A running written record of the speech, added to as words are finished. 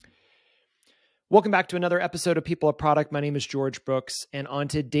Welcome back to another episode of People of Product. My name is George Brooks, and on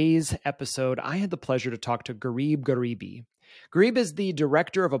today's episode, I had the pleasure to talk to Gharib Gharibi. Gharib is the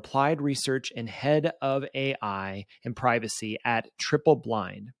Director of Applied Research and Head of AI and Privacy at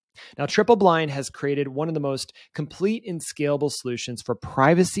TripleBlind. Now, TripleBlind has created one of the most complete and scalable solutions for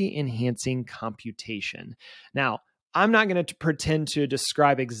privacy-enhancing computation. Now, I'm not going to pretend to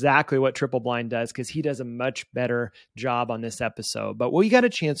describe exactly what TripleBlind does because he does a much better job on this episode. But we got a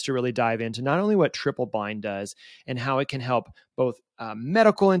chance to really dive into not only what TripleBlind does and how it can help both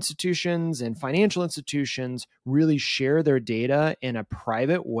medical institutions and financial institutions really share their data in a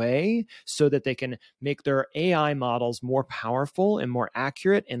private way so that they can make their AI models more powerful and more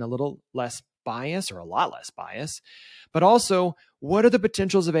accurate and a little less bias or a lot less bias. But also, what are the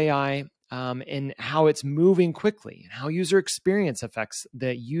potentials of AI? And how it's moving quickly, and how user experience affects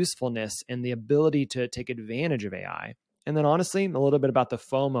the usefulness and the ability to take advantage of AI. And then honestly, a little bit about the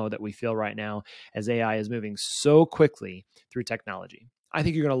FOMO that we feel right now as AI is moving so quickly through technology. I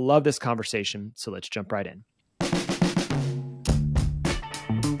think you're going to love this conversation, so let's jump right in.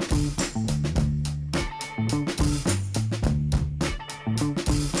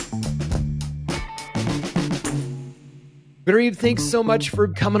 Gharib, thanks so much for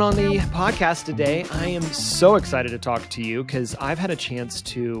coming on the podcast today. I am so excited to talk to you because I've had a chance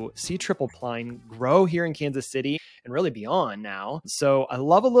to see TripleBlind grow here in Kansas City and really beyond now. So I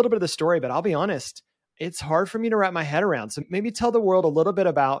love a little bit of the story, but I'll be honest, it's hard for me to wrap my head around. So maybe tell the world a little bit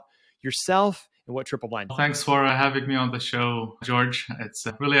about yourself and what TripleBlind does. Thanks for having me on the show, George. It's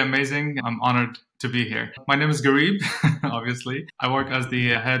really amazing. I'm honored to be here. My name is Gharib, obviously. I work as the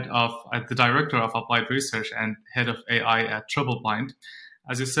Director of Applied Research and Head of AI at TripleBlind.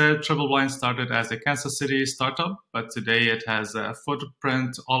 As you said, TripleBlind started as a Kansas City startup, but today it has a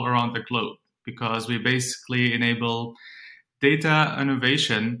footprint all around the globe because we basically enable data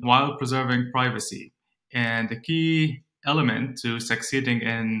innovation while preserving privacy. And the key element to succeeding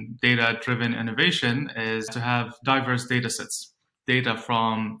in data-driven innovation is to have diverse data sets, data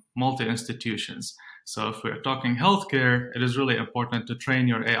from multi-institutions. So if we're talking healthcare, it is really important to train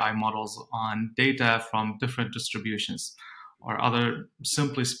your AI models on data from different distributions, or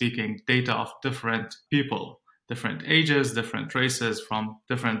simply speaking, data of different people, different ages, different races from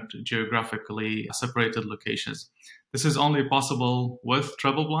different geographically separated locations. This is only possible with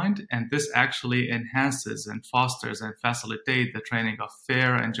TripleBlind, and this actually enhances and fosters and facilitates the training of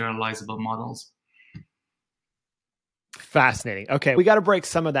fair and generalizable models. Fascinating. Okay, we got to break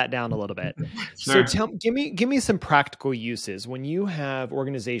some of that down a little bit. Sure. So give me some practical uses. When you have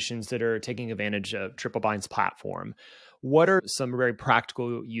organizations that are taking advantage of TripleBlind's platform, what are some very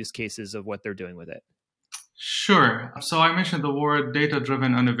practical use cases of what they're doing with it? Sure. So I mentioned the word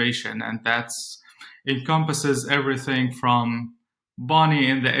data-driven innovation, and that's encompasses everything from Bonnie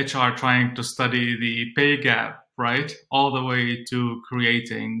in the HR trying to study the pay gap, right? All the way to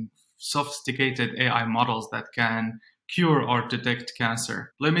creating sophisticated AI models that can cure or detect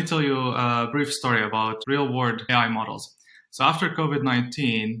cancer. Let me tell you a brief story about real-world AI models. So after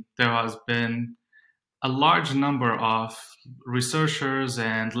COVID-19, there has been a large number of researchers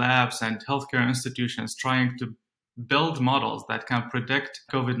and labs and healthcare institutions trying to build models that can predict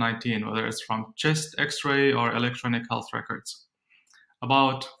COVID-19, whether it's from chest X-ray or electronic health records.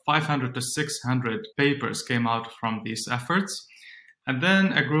 About 500 to 600 papers came out from these efforts. And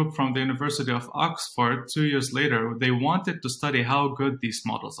then a group from the University of Oxford, 2 years later, they wanted to study how good these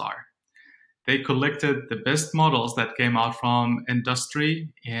models are. They collected the best models that came out from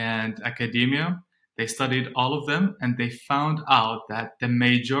industry and academia. They studied all of them, and they found out that the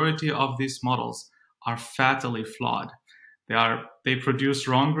majority of these models are fatally flawed. They produce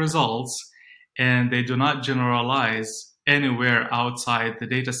wrong results, and they do not generalize anywhere outside the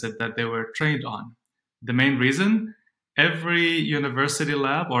dataset that they were trained on. The main reason? Every university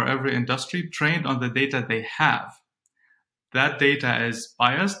lab or every industry trained on the data they have. That data is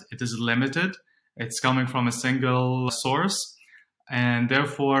biased, it is limited, it's coming from a single source. And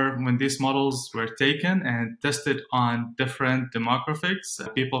therefore, when these models were taken and tested on different demographics,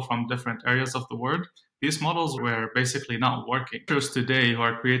 people from different areas of the world, these models were basically not working. Researchers today who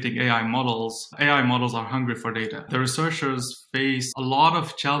are creating AI models are hungry for data. The researchers face a lot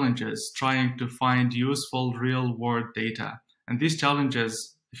of challenges trying to find useful real-world data. And these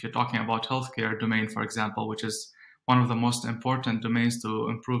challenges, if you're talking about healthcare domain, for example, which is one of the most important domains to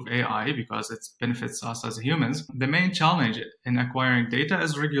improve AI because it benefits us as humans. The main challenge in acquiring data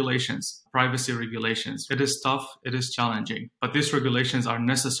is regulations, privacy regulations. It is tough, it is challenging, but these regulations are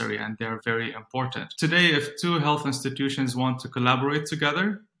necessary and they're very important. Today, if two health institutions want to collaborate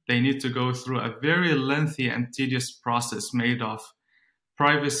together, they need to go through a very lengthy and tedious process made of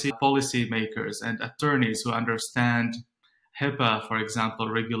privacy policymakers and attorneys who understand HIPAA, for example,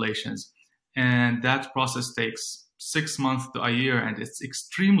 regulations. And that process takes 6 months to a year, and it's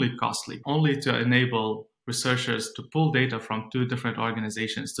extremely costly, only to enable researchers to pull data from two different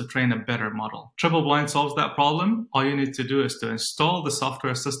organizations to train a better model. TripleBlind solves that problem. All you need to do is to install the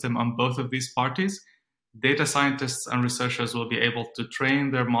software system on both of these parties. Data scientists and researchers will be able to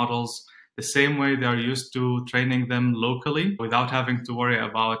train their models the same way they are used to training them locally without having to worry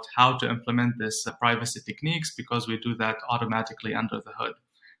about how to implement this privacy techniques, because we do that automatically under the hood.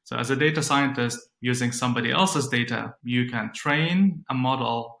 So as a data scientist using somebody else's data, you can train a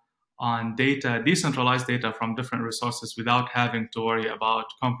model on data, decentralized data from different resources without having to worry about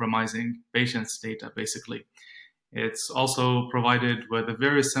compromising patients' data, basically. It's also provided with a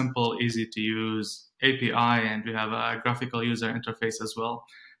very simple, easy to use API, and we have a graphical user interface as well.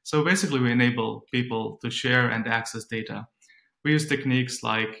 So basically, we enable people to share and access data. We use techniques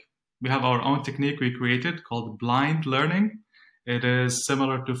like, we have our own technique we created called blind learning. It is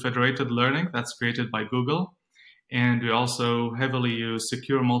similar to federated learning that's created by Google. And we also heavily use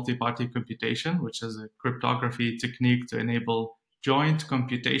secure multi-party computation, which is a cryptography technique to enable joint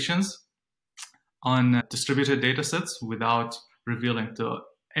computations on distributed data sets without revealing to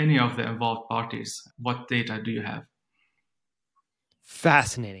any of the involved parties what data do you have.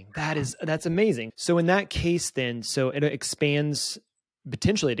 Fascinating. That's amazing. So in that case then, so it expands,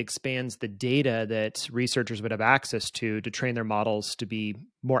 potentially it expands the data that researchers would have access to train their models to be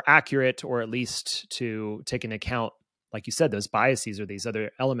more accurate, or at least to take into account, like you said, those biases or these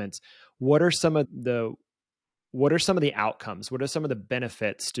other elements. What are some of the outcomes? What are some of the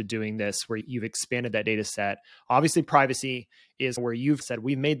benefits to doing this where you've expanded that data set? Obviously, privacy is where you've said,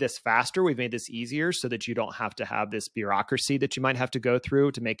 we've made this faster, we've made this easier so that you don't have to have this bureaucracy that you might have to go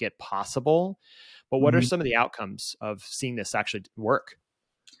through to make it possible. But what are some of the outcomes of seeing this actually work?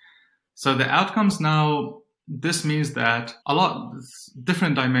 So the outcomes now, this means that a lot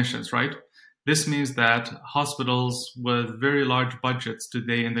different dimensions, right? This means that hospitals with very large budgets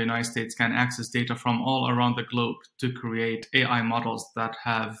today in the United States can access data from all around the globe to create AI models that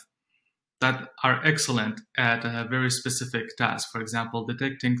are excellent at a very specific task. For example,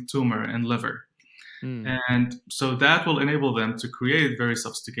 detecting tumor in liver. And so that will enable them to create very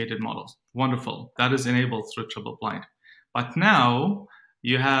sophisticated models. Wonderful. That is enabled through TripleBlind. But now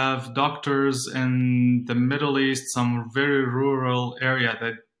you have doctors in the Middle East, some very rural area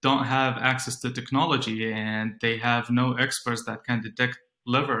that don't have access to technology, and they have no experts that can detect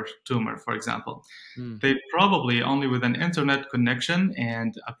liver tumor, for example. They probably only with an internet connection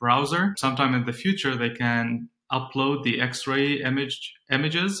and a browser, sometime in the future, they can upload the X-ray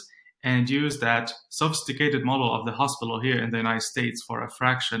images and use that sophisticated model of the hospital here in the United States for a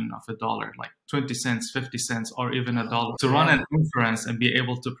fraction of a dollar, like 20 cents, 50 cents, or even $1, to run an inference and be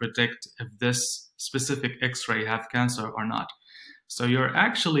able to predict if this specific X-ray have cancer or not. So you're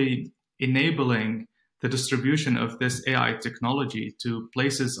actually enabling the distribution of this AI technology to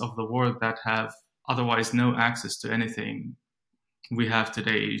places of the world that have otherwise no access to anything we have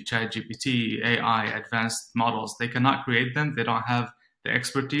today, ChatGPT, AI, advanced models. They cannot create them. They don't have the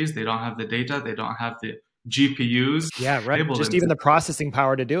expertise. They don't have the data. They don't have the GPUs. Yeah, right. Just even the processing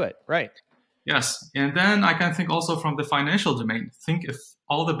power to do it. Right. Yes. And then I can think also from the financial domain. Think if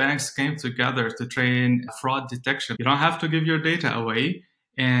all the banks came together to train fraud detection, you don't have to give your data away.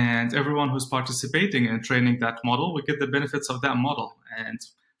 And everyone who's participating in training that model will get the benefits of that model. And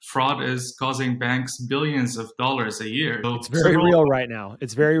fraud is causing banks billions of dollars a year. So it's very real right now.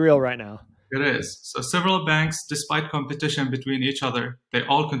 It's very real right now. It is. So several banks, despite competition between each other, they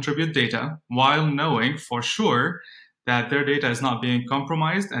all contribute data while knowing for sure that their data is not being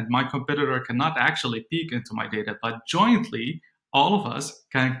compromised and my competitor cannot actually peek into my data. But jointly, all of us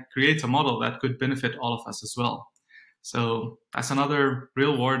can create a model that could benefit all of us as well. So that's another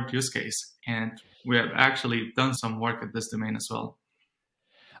real world use case. And we have actually done some work at this domain as well.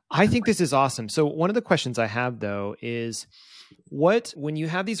 I think this is awesome. So one of the questions I have though is when you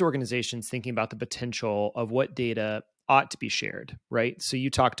have these organizations thinking about the potential of what data ought to be shared, right? So you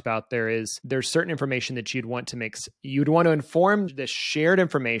talked about there's certain information that you'd want to inform the shared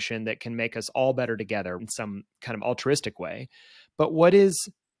information that can make us all better together in some kind of altruistic way. But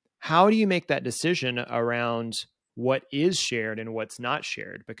how do you make that decision around what is shared and what's not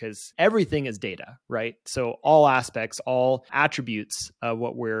shared? Because everything is data, right? So all aspects, all attributes of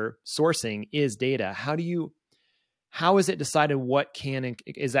what we're sourcing is data. How do you how is it decided what can, and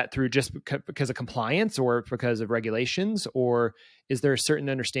is that through just because of compliance or because of regulations, or is there a certain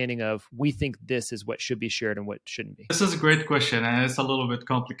understanding of we think this is what should be shared and what shouldn't be? This is a great question, and it's a little bit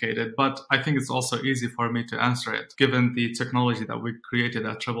complicated, but I think it's also easy for me to answer it given the technology that we created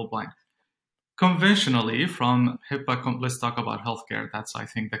at TripleBlind. Conventionally, from HIPAA, let's talk about healthcare. That's, I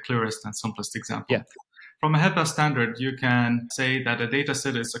think, the clearest and simplest example. Yeah. From a HIPAA standard, you can say that a data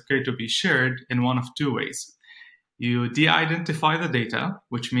set is okay to be shared in one of two ways. You de-identify the data,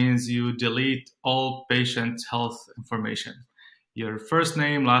 which means you delete all patient health information. Your first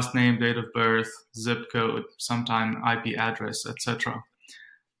name, last name, date of birth, zip code, sometime IP address, etc.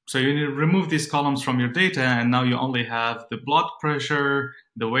 So you need to remove these columns from your data, and now you only have the blood pressure,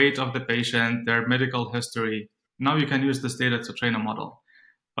 the weight of the patient, their medical history. Now you can use this data to train a model.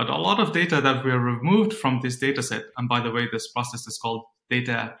 But a lot of data that were removed from this data set, and by the way, this process is called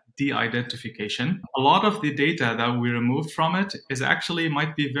data de-identification. A lot of the data that we removed from it is actually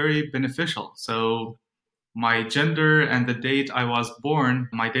might be very beneficial. So my gender and the date I was born,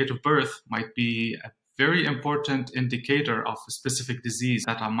 my date of birth might be a very important indicator of a specific disease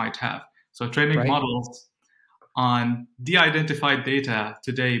that I might have. So training models on de-identified data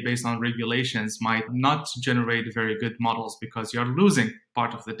today based on regulations might not generate very good models because you're losing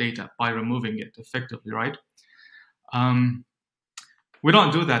part of the data by removing it effectively, right? We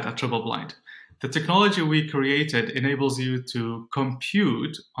don't do that at TripleBlind. The technology we created enables you to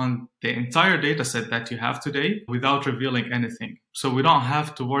compute on the entire data set that you have today without revealing anything. So we don't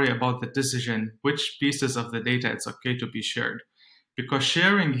have to worry about the decision which pieces of the data it's okay to be shared. Because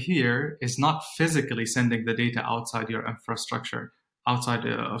sharing here is not physically sending the data outside your infrastructure, outside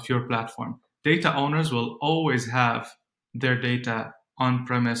of your platform. Data owners will always have their data on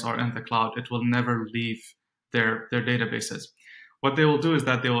premise or in the cloud. It will never leave their databases. What they will do is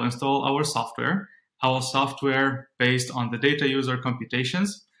that they will install our software based on the data user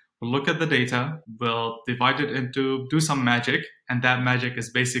computations. We'll look at the data, we'll divide it into, do some magic, and that magic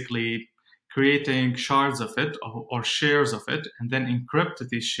is basically creating shards of it or shares of it, and then encrypt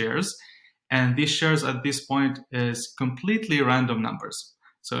these shares. And these shares at this point is completely random numbers.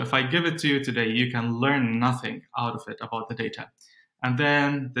 So if I give it to you today, you can learn nothing out of it about the data. And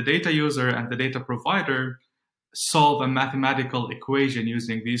then the data user and the data provider solve a mathematical equation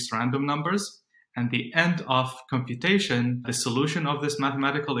using these random numbers. And the end of computation, the solution of this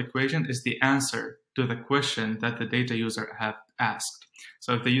mathematical equation is the answer to the question that the data user have asked.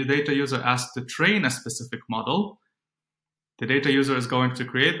 So if the data user asks to train a specific model, the data user is going to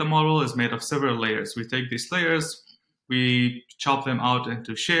create the model. Is made of several layers. We take these layers, we chop them out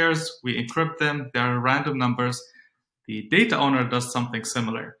into shares, we encrypt them. They are random numbers. The data owner does something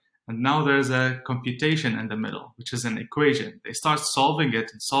similar. And now there's a computation in the middle, which is an equation. They start solving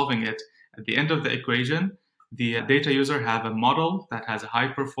it and solving it. At the end of the equation, the data user have a model that has a high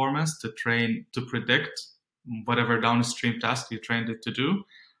performance to predict whatever downstream task you trained it to do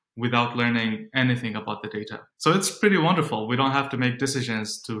without learning anything about the data. So it's pretty wonderful. We don't have to make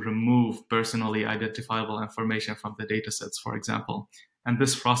decisions to remove personally identifiable information from the data sets, for example. And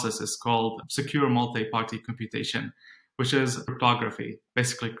this process is called secure multi-party computation, which is cryptography,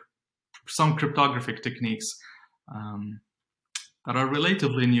 basically some cryptographic techniques that are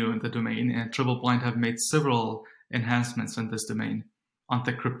relatively new in the domain, and TripleBlind have made several enhancements in this domain on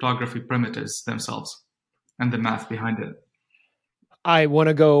the cryptography primitives themselves and the math behind it. I want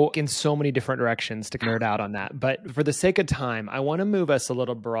to go in so many different directions to nerd out on that, but for the sake of time, I want to move us a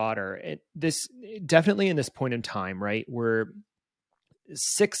little broader. Definitely in this point in time, right? We're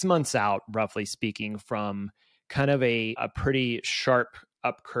 6 months out, roughly speaking, from kind of a pretty sharp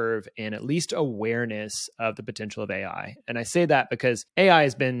up curve in at least awareness of the potential of AI. And I say that because AI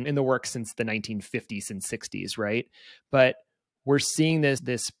has been in the works since the 1950s and 60s, right? But we're seeing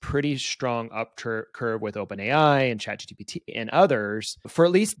this pretty strong up curve with OpenAI and ChatGPT and others for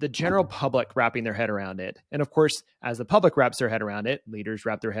at least the general public wrapping their head around it. And of course, as the public wraps their head around it, leaders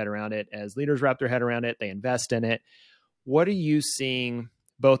wrap their head around it. As leaders wrap their head around it, they invest in it. What are you seeing,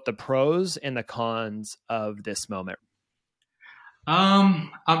 both the pros and the cons of this moment?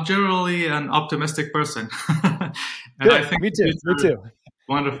 I'm generally an optimistic person. And Good. I think Me too.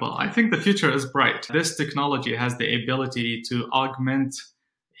 Wonderful. I think the future is bright. This technology has the ability to augment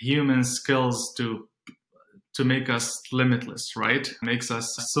human skills to make us limitless, right? Makes us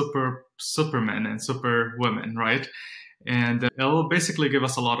supermen and superwomen, right? And it will basically give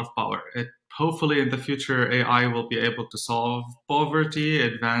us a lot of power. Hopefully in the future, AI will be able to solve poverty,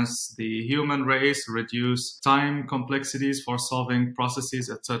 advance the human race, reduce time complexities for solving processes,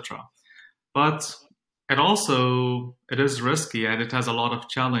 etc. But it is risky and it has a lot of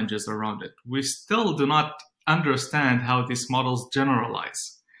challenges around it. We still do not understand how these models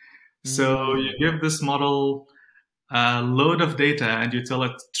generalize. So you Mm, give this model a load of data and you tell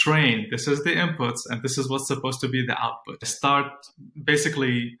it, train, this is the inputs and this is what's supposed to be the output. Start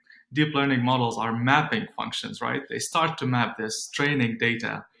basically, deep learning models are mapping functions, right? They start to map this training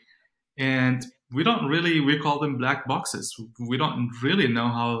data. And we call them black boxes. We don't really know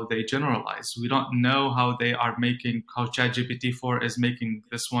how they generalize. We don't know how how ChatGPT 4 is making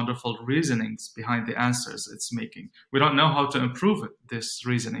this wonderful reasonings behind the answers it's making. We don't know how to improve this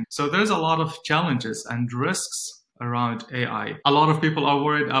reasoning. So there's a lot of challenges and risks around AI. A lot of people are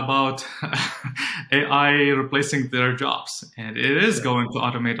worried about AI replacing their jobs, and it is going to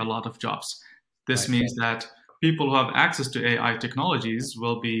automate a lot of jobs. This right. means that people who have access to AI technologies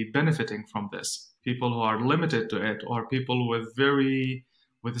will be benefiting from this. People who are limited to it, or people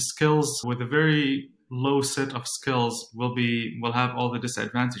with skills with a very low set of skills, will have all the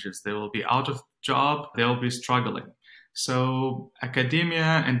disadvantages. They will be out of job. They will be struggling. So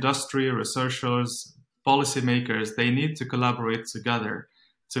academia, industry, researchers, policymakers, they need to collaborate together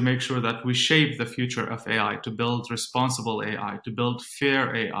to make sure that we shape the future of AI, to build responsible AI, to build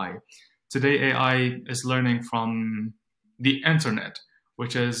fair AI. Today, AI is learning from the internet,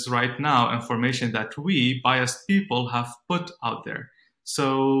 which is right now information that we, biased people, have put out there.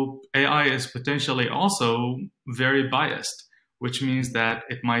 So AI is potentially also very biased, which means that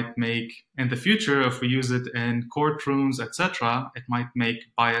it might make, in the future, if we use it in courtrooms, etc., it might make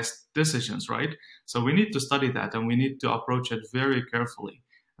biased decisions, right? So we need to study that and we need to approach it very carefully.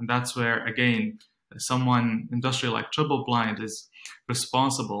 And that's where, again, industry like TripleBlind is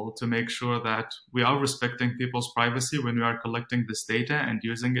responsible to make sure that we are respecting people's privacy when we are collecting this data and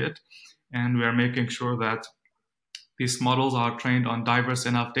using it. And we are making sure that these models are trained on diverse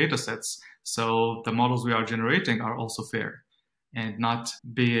enough data sets. So the models we are generating are also fair and not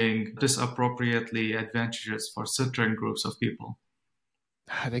being disappropriately advantageous for certain groups of people.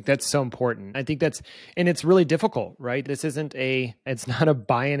 I think that's so important. I think and it's really difficult, right? It's not a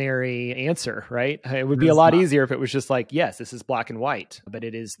binary answer, right? It would It be a is lot not. easier if it was just like, yes, this is black and white, but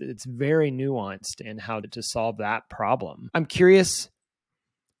it's very nuanced in how to solve that problem. I'm curious,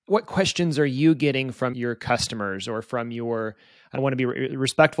 what questions are you getting from your customers or I want to be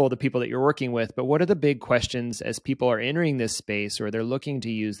respectful of the people that you're working with, but what are the big questions as people are entering this space or they're looking to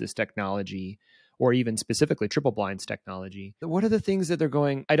use this technology? Or even specifically TripleBlind's technology. What are the things that they're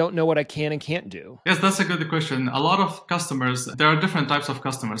going, I don't know what I can and can't do? Yes, that's a good question. A lot of customers, there are different types of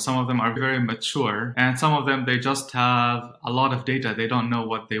customers. Some of them are very mature, and some of them, they just have a lot of data. They don't know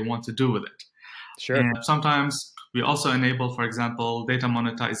what they want to do with it. Sure. And sometimes we also enable, for example, data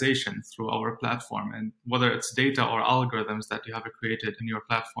monetization through our platform, and whether it's data or algorithms that you have created in your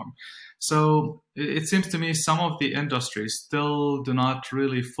platform. So it seems to me some of the industries still do not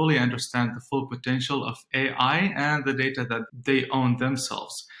really fully understand the full potential of AI and the data that they own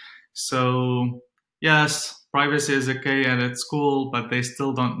themselves. So yes, privacy is okay and it's cool, but they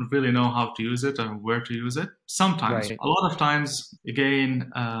still don't really know how to use it and where to use it. Sometimes, Right. a lot of times,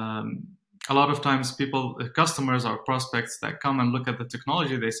 again, a lot of times customers or prospects that come and look at the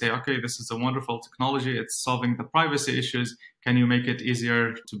technology, they say, okay, this is a wonderful technology. It's solving the privacy issues. Can you make it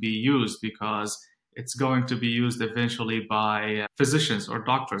easier to be used? Because it's going to be used eventually by physicians or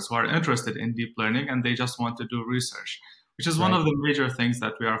doctors who are interested in deep learning and they just want to do research, which is one Right. of the major things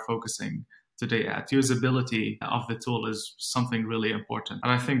that we are focusing today at. Usability of the tool is something really important.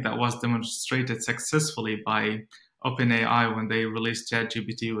 And I think that was demonstrated successfully by OpenAI when they released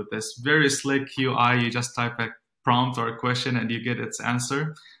ChatGPT with this very slick UI. You just type a prompt or a question and you get its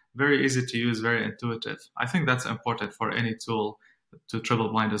answer. Very easy to use, very intuitive. I think that's important for any tool to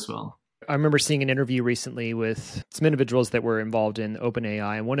TripleBlind as well. I remember seeing an interview recently with some individuals that were involved in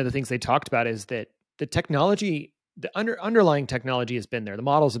OpenAI. And one of the things they talked about is that the technology, underlying technology has been there. The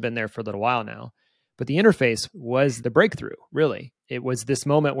models have been there for a little while now. But the interface was the breakthrough, really. It was this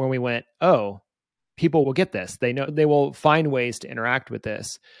moment when we went, oh, people will get this. They know they will find ways to interact with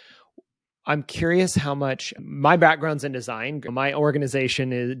this. I'm curious how much my background's in design. My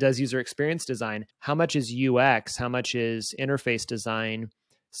organization does user experience design. How much is UX? How much is interface design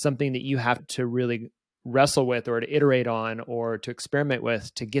something that you have to really wrestle with or to iterate on or to experiment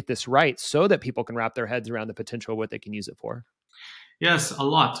with to get this right so that people can wrap their heads around the potential of what they can use it for? Yes, a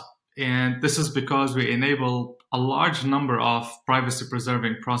lot. And this is because we enable a large number of privacy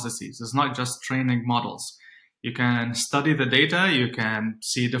preserving processes. It's not just training models. You can study the data, you can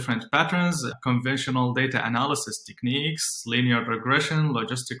see different patterns, conventional data analysis techniques, linear regression,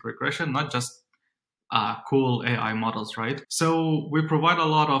 logistic regression, not just cool AI models, right? So we provide a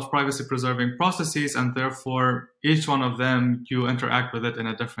lot of privacy preserving processes, and therefore each one of them, you interact with it in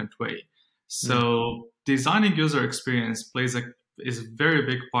a different way. Mm. So designing user experience is a very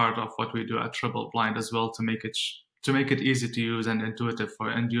big part of what we do at TripleBlind as well to make it easy to use and intuitive for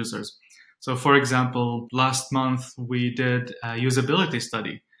end users. So, for example, last month we did a usability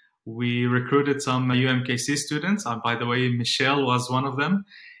study. We recruited some UMKC students. By the way, Michelle was one of them.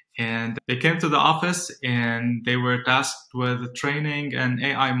 And they came to the office and they were tasked with training an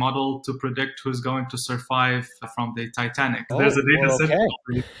AI model to predict who's going to survive from the Titanic. There's a data set,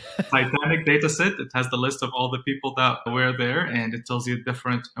 the Titanic data set. It has the list of all the people that were there and it tells you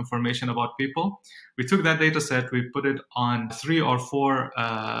different information about people. We took that data set, we put it on 3 or 4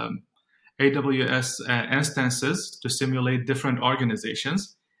 AWS instances to simulate different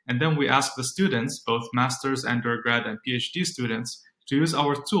organizations. And then we asked the students, both master's, undergrad, and PhD students, to use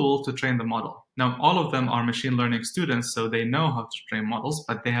our tool to train the model. Now, all of them are machine learning students, so they know how to train models,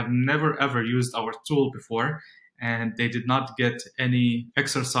 but they have never ever used our tool before, and they did not get any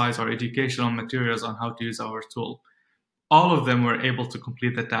exercise or educational materials on how to use our tool. All of them were able to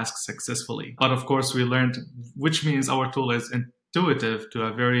complete the task successfully. But of course, we learned, which means our tool is intuitive to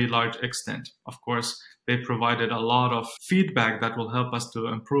a very large extent. Of course, they provided a lot of feedback that will help us to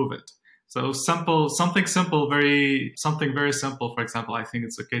improve it. So something very simple. For example, I think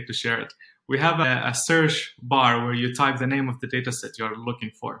it's okay to share it. We have a search bar where you type the name of the dataset you're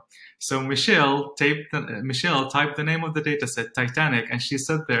looking for. So Michelle typed the name of the dataset, Titanic, and she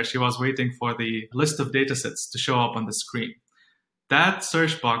sat there. She was waiting for the list of datasets to show up on the screen. That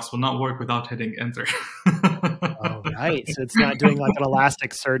search box will not work without hitting enter. Oh, right. So it's not doing like an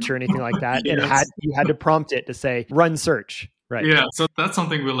elastic search or anything like that. Yes. You had to prompt it to say run search. Right. Yeah. So that's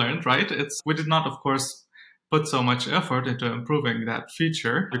something we learned, right? We did not, of course, put so much effort into improving that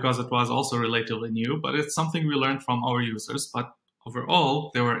feature because it was also relatively new, but it's something we learned from our users. But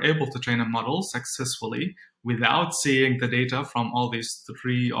overall, they were able to train a model successfully without seeing the data from all these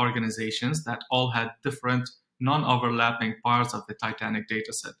 3 organizations that all had different non-overlapping parts of the Titanic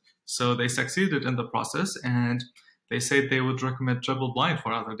dataset. So they succeeded in the process, and they said they would recommend TripleBlind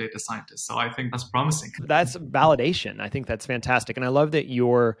for other data scientists. So I think that's promising. That's validation. I think that's fantastic. And I love that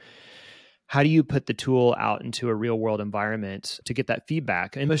how do you put the tool out into a real world environment to get that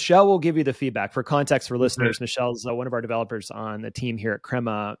feedback? And Michelle will give you the feedback. For context for listeners, okay. Michelle's one of our developers on the team here at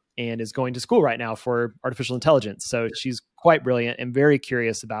Crema and is going to school right now for artificial intelligence. So she's quite brilliant and very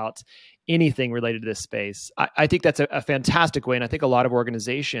curious about anything related to this space. I think that's a fantastic way. And I think a lot of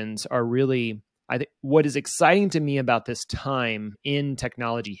organizations are really, I think what is exciting to me about this time in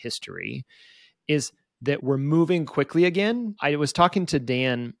technology history is that we're moving quickly again. I was talking to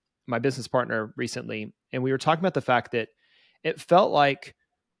Dan, my business partner, recently, and we were talking about the fact that it felt like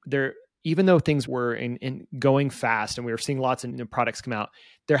even though things were in going fast and we were seeing lots of new products come out,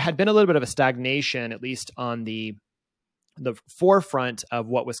 there had been a little bit of a stagnation, at least on the forefront of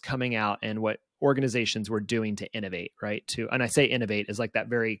what was coming out and what organizations were doing to innovate, right? And I say innovate is like that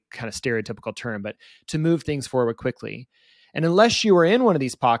very kind of stereotypical term, but to move things forward quickly. And unless you were in one of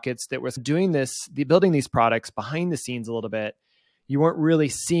these pockets that was doing building these products behind the scenes a little bit, you weren't really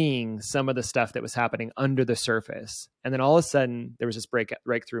seeing some of the stuff that was happening under the surface. And then all of a sudden, there was this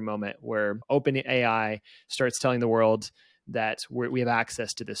breakthrough moment where OpenAI starts telling the world that we have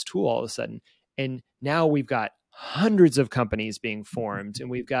access to this tool all of a sudden. And now we've got hundreds of companies being formed and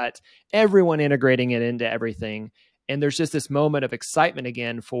we've got everyone integrating it into everything. And there's just this moment of excitement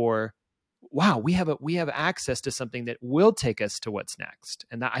again for, wow, we have access to something that will take us to what's next.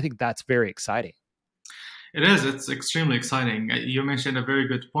 And I think that's very exciting. It is. It's extremely exciting. You mentioned a very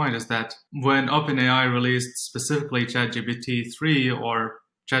good point is that when OpenAI released specifically ChatGPT 3 or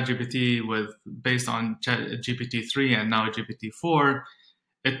ChatGPT based on GPT 3 and now GPT 4,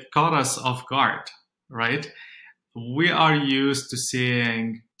 it caught us off guard, right? We are used to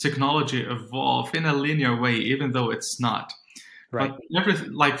seeing technology evolve in a linear way, even though it's not. Right.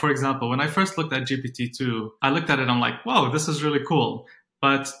 But for example, when I first looked at GPT-2, I looked at it and I'm like, wow, this is really cool.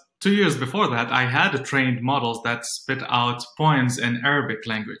 But 2 years before that, I had trained models that spit out poems in Arabic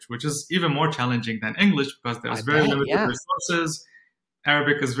language, which is even more challenging than English because there's very limited resources.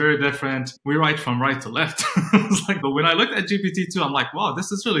 Arabic is very different. We write from right to left. But when I looked at GPT-2, I'm like, wow,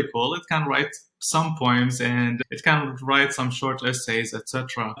 this is really cool. It can write some poems and it can write some short essays,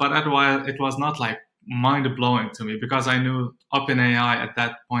 etc. But it was not like mind-blowing to me because I knew OpenAI at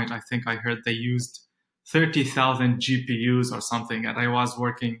that point, I think I heard they used 30,000 GPUs or something. And I was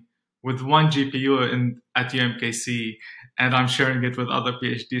working with one GPU at UMKC and I'm sharing it with other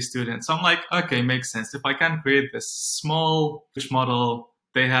PhD students. So I'm like, okay, makes sense. If I can create this small model,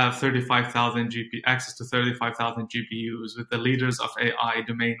 they have access to 35,000 GPUs with the leaders of AI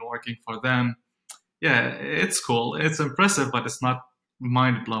domain working for them. Yeah, it's cool. It's impressive, but it's not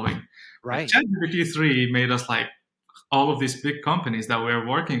mind-blowing. Like Right. ChatGPT 3 made us like all of these big companies that were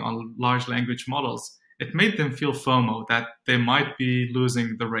working on large language models, it made them feel FOMO that they might be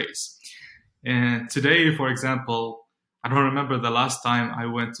losing the race. And today, for example, I don't remember the last time I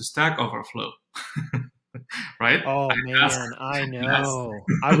went to Stack Overflow, right? Oh Asked, man, I know.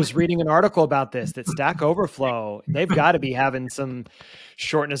 I was reading an article about this that Stack Overflow, they've got to be having some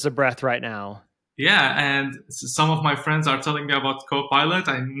shortness of breath right now. yeah, and some of my friends are telling me about Copilot.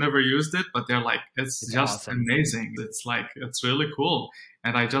 I never used it, but they're like, it's It's just awesome. amazing. It's like, it's really cool.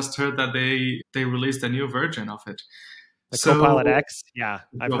 And I just heard that they released a new version of it. The Copilot So X, yeah,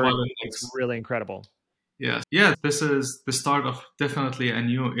 I've heard Copilot it's X. really incredible. Yes. Yeah, this is the start of definitely a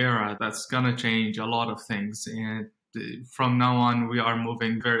new era that's going to change a lot of things. And from now on, we are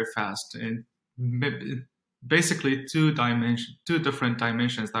moving very fast. And basically two different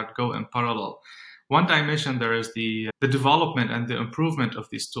dimensions that go in parallel. One dimension, there is the development and the improvement of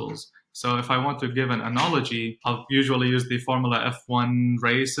these tools. So if I want to give an analogy, I'll usually use the Formula F1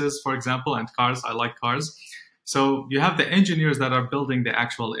 races, for example, and cars. I like cars. So you have the engineers that are building the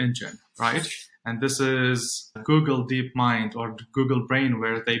actual engine, right? And this is Google DeepMind or Google Brain,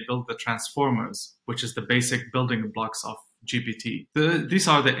 where they build the transformers, which is the basic building blocks of GPT. These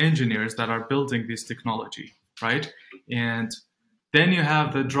are the engineers that are building this technology, right? And then you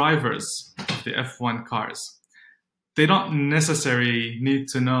have the drivers of the F1 cars. They don't necessarily need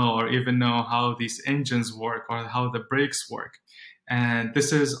to know or even know how these engines work or how the brakes work. And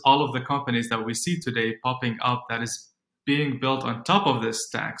this is all of the companies that we see today popping up that is being built on top of this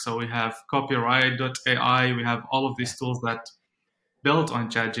stack. So we have Copyright.ai, we have all of these tools that built on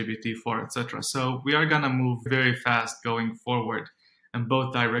ChatGPT 4, etc. So we are gonna move very fast going forward in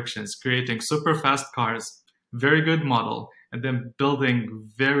both directions, creating super fast cars, very good model, and then building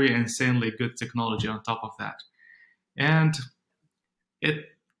very insanely good technology on top of that. And it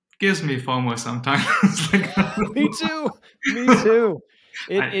gives me FOMO sometimes. Me too. Me too.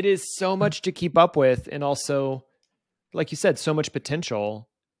 I, It is so much to keep up with, and also, like you said, so much potential.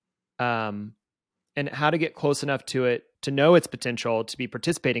 And how to get close enough to it to know its potential to be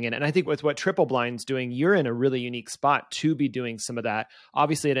participating in it. And I think with what TripleBlind's doing, you're in a really unique spot to be doing some of that.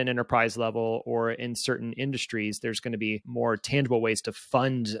 Obviously, at an enterprise level or in certain industries, there's going to be more tangible ways to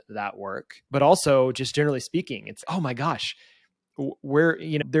fund that work. But also, just generally speaking, it's, oh my gosh, where,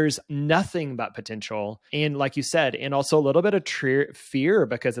 there's nothing but potential. And like you said, and also a little bit of fear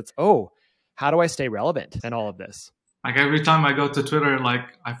because it's, oh, how do I stay relevant in all of this? like every time I go to Twitter, like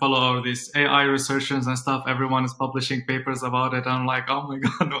I follow all these AI researchers and stuff. Everyone is publishing papers about it. I'm like, oh my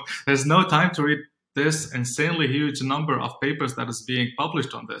god, no, there's no time to read this insanely huge number of papers that is being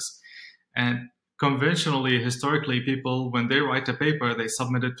published on this. And conventionally, historically, people, when they write a paper, they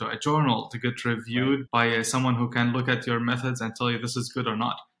submit it to a journal to get reviewed Right. by someone who can look at your methods and tell you this is good or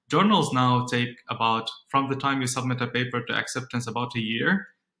not. Journals now take about, from the time you submit a paper to acceptance, about a year.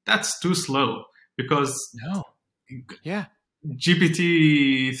 That's too slow because No. Yeah.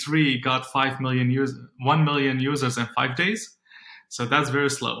 GPT-3 got 1 million users in 5 days. So that's very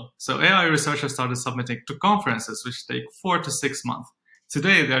slow. So AI researchers started submitting to conferences, which take 4 to 6 months.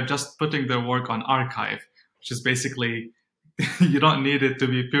 Today, they're just putting their work on archive, which is basically, you don't need it to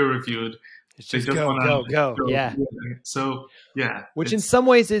be peer reviewed. It's They just just go, want go, go. to. Yeah. So, yeah. Which in some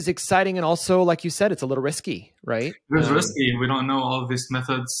ways is exciting. And also, like you said, it's a little risky, right? It's risky. We don't know all these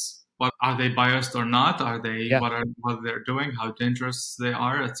methods. What are they biased or not? Are they Yeah. what they're doing? How dangerous they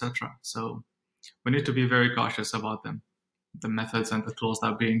are, etc. So we need to be very cautious about them, the methods and the tools that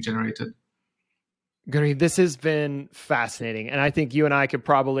are being generated. Gharib, this has been fascinating. And I think you and I could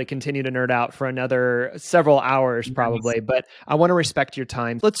probably continue to nerd out for another several hours, probably, but I want to respect your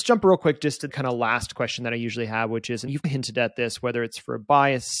time. Let's jump real quick just to kind of last question that I usually have, which is, and you've hinted at this, whether it's for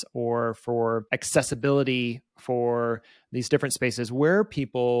bias or for accessibility for these different spaces, where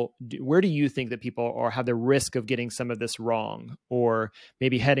do you think that people are have the risk of getting some of this wrong, or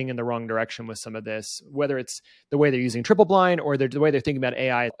maybe heading in the wrong direction with some of this, whether it's the way they're using TripleBlind or the way they're thinking about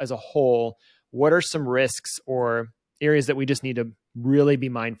AI as a whole? What are some risks or areas that we just need to really be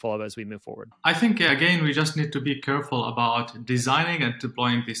mindful of as we move forward? I think, again, we just need to be careful about designing and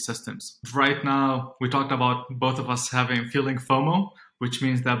deploying these systems. Right now, we talked about both of us feeling FOMO, which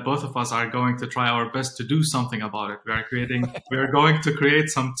means that both of us are going to try our best to do something about it. We are going to create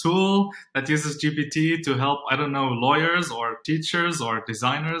some tool that uses GPT to help, I don't know, lawyers or teachers or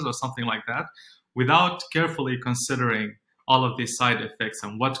designers or something like that, without carefully considering all of these side effects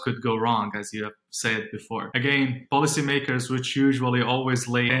and what could go wrong, as you have said before. Again, policymakers, which usually always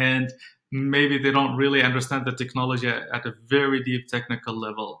lay, and maybe they don't really understand the technology at a very deep technical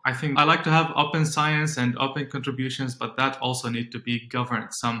level. I think I like to have open science and open contributions, but that also need to be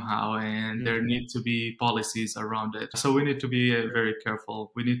governed somehow, and there need to be policies around it. So we need to be very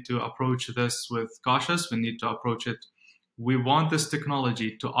careful. We need to approach this with cautious. We need to approach it. We want this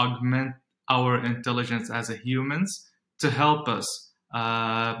technology to augment our intelligence as a humans, to help us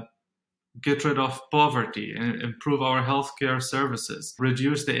get rid of poverty and improve our healthcare services,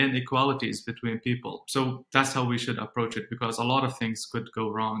 reduce the inequalities between people. So that's how we should approach it, because a lot of things could go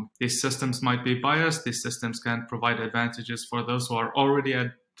wrong. These systems might be biased. These systems can provide advantages for those who are already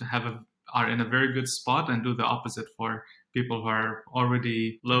are in a very good spot, and do the opposite for people who are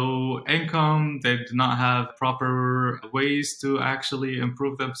already low income. They do not have proper ways to actually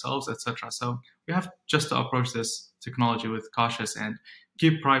improve themselves, etc. So we have just to approach this technology with cautious and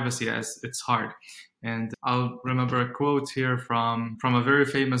keep privacy, as it's hard. And I'll remember a quote here from a very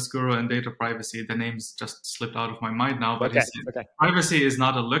famous guru in data privacy. The name's just slipped out of my mind now, but he said, privacy is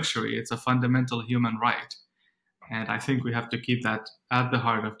not a luxury, it's a fundamental human right. And I think we have to keep that at the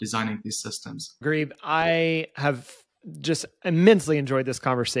heart of designing these systems. Gharib, I have just immensely enjoyed this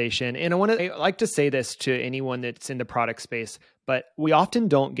conversation. And I like to say this to anyone that's in the product space, but we often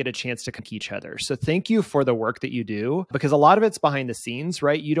don't get a chance to connect each other. So thank you for the work that you do, because a lot of it's behind the scenes,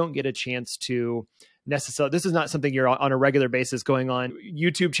 right? You don't get a chance to necessarily, this is not something you're on a regular basis going on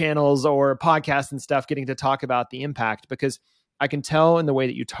YouTube channels or podcasts and stuff, getting to talk about the impact, because I can tell in the way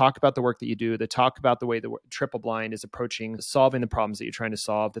that you talk about the work that you do, talk about the way the TripleBlind is approaching solving the problems that you're trying to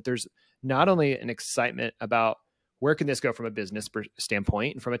solve, that there's not only an excitement about where can this go from a business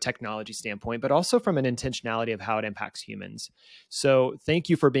standpoint and from a technology standpoint, but also from an intentionality of how it impacts humans. So thank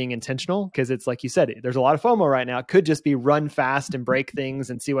you for being intentional, because it's like you said, there's a lot of FOMO right now. It could just be run fast and break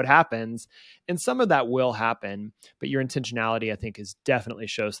things and see what happens. And some of that will happen, but your intentionality, I think, definitely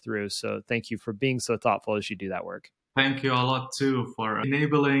shows through. So thank you for being so thoughtful as you do that work. Thank you a lot too for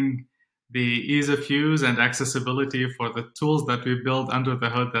enabling the ease of use and accessibility for the tools that we build under the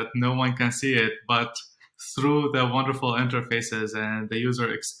hood that no one can see it, but through the wonderful interfaces and the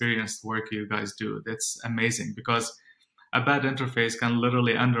user experience work you guys do. That's amazing, because a bad interface can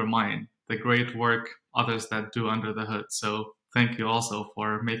literally undermine the great work others that do under the hood. So thank you also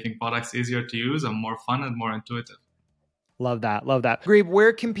for making products easier to use and more fun and more intuitive. Love that. Love that. Gharib,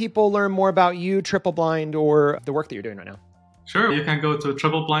 where can people learn more about you, TripleBlind, or the work that you're doing right now? Sure. You can go to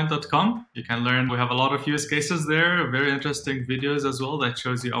TripleBlind.com. You can learn. We have a lot of use cases there, very interesting videos as well that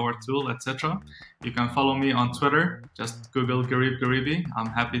shows you our tool, etc. You can follow me on Twitter. Just Google Gharib Gharibi.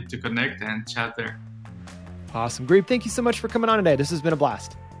 I'm happy to connect and chat there. Awesome. Gharib, thank you so much for coming on today. This has been a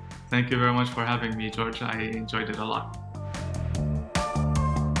blast. Thank you very much for having me, George. I enjoyed it a lot.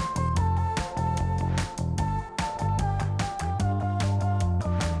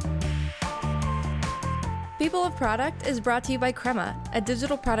 People of Product is brought to you by Crema, a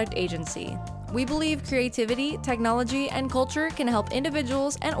digital product agency. We believe creativity, technology, and culture can help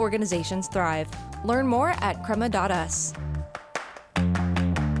individuals and organizations thrive. Learn more at crema.us.